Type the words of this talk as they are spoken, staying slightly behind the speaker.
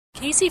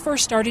Casey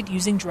first started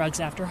using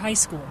drugs after high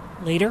school.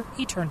 Later,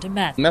 he turned to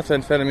meth.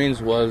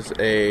 Methamphetamines was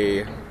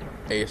a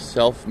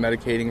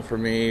self-medicating for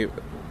me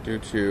due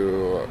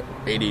to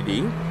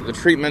ADD. The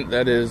treatment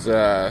that is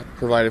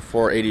provided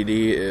for ADD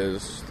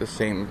is the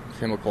same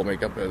chemical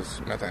makeup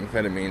as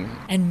methamphetamine.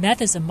 And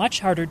meth is a much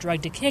harder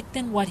drug to kick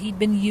than what he'd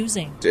been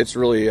using. It's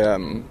really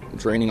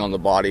draining on the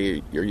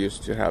body. You're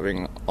used to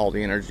having all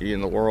the energy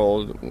in the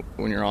world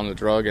when you're on the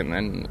drug, and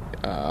then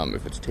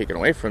if it's taken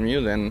away from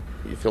you, then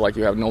you feel like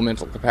you have no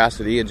mental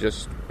capacity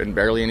and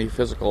barely any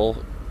physical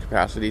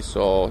capacity.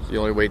 So the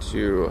only way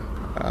to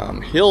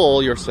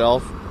heal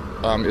yourself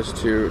is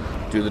to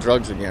do the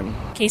drugs again.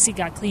 Casey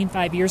got clean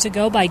 5 years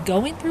ago by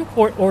going through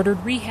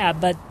court-ordered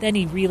rehab, but then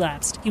he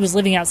relapsed. He was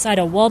living outside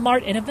a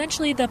Walmart, and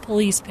eventually the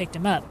police picked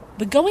him up.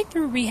 But going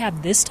through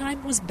rehab this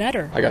time was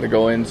better. I got to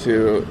go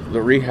into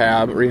the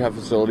rehab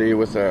facility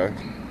with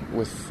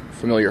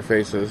familiar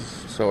faces,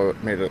 so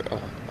it made it a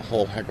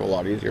whole heck of a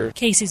lot easier.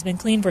 Casey's been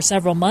clean for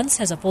several months,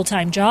 has a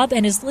full-time job,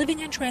 and is living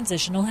in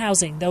transitional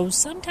housing, though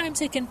sometimes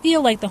it can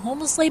feel like the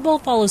homeless label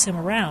follows him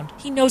around.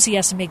 He knows he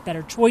has to make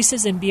better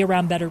choices and be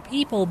around better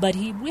people, but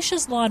he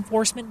wishes law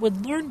enforcement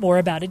would learn more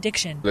about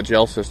addiction. The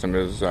jail system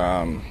is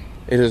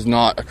it is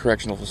not a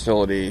correctional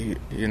facility.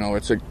 You know,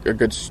 it's a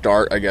good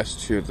start, I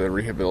guess, to the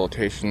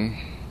rehabilitation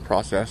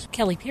process.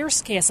 Kelly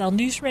Pierce, KSL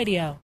News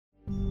Radio.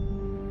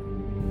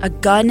 A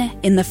gun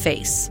in the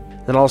face.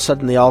 Then all of a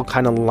sudden they all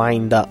kind of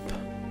lined up.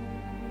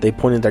 They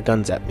pointed their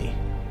guns at me.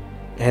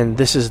 And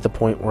this is the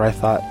point where I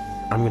thought,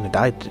 I'm going to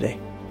die today.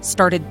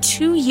 Started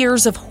 2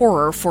 years of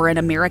horror for an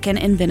American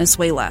in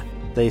Venezuela.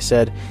 They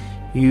said,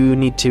 you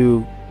need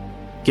to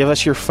give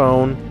us your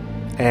phone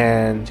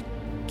and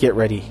get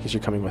ready because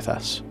you're coming with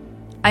us.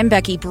 I'm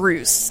Becky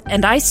Bruce,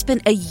 and I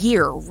spent a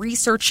year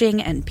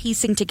researching and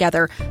piecing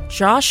together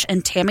Josh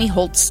and Tammy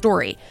Holt's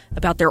story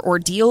about their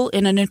ordeal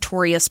in a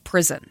notorious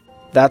prison.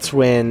 That's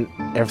when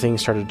everything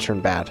started to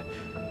turn bad.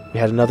 We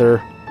had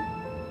another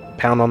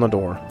pound on the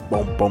door.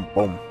 Boom, boom,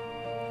 boom.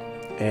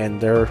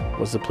 And there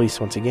was the police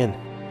once again.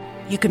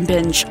 You can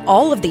binge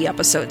all of the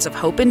episodes of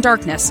Hope and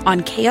Darkness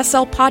on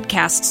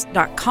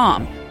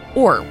KSLPodcasts.com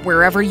or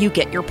wherever you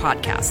get your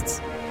podcasts.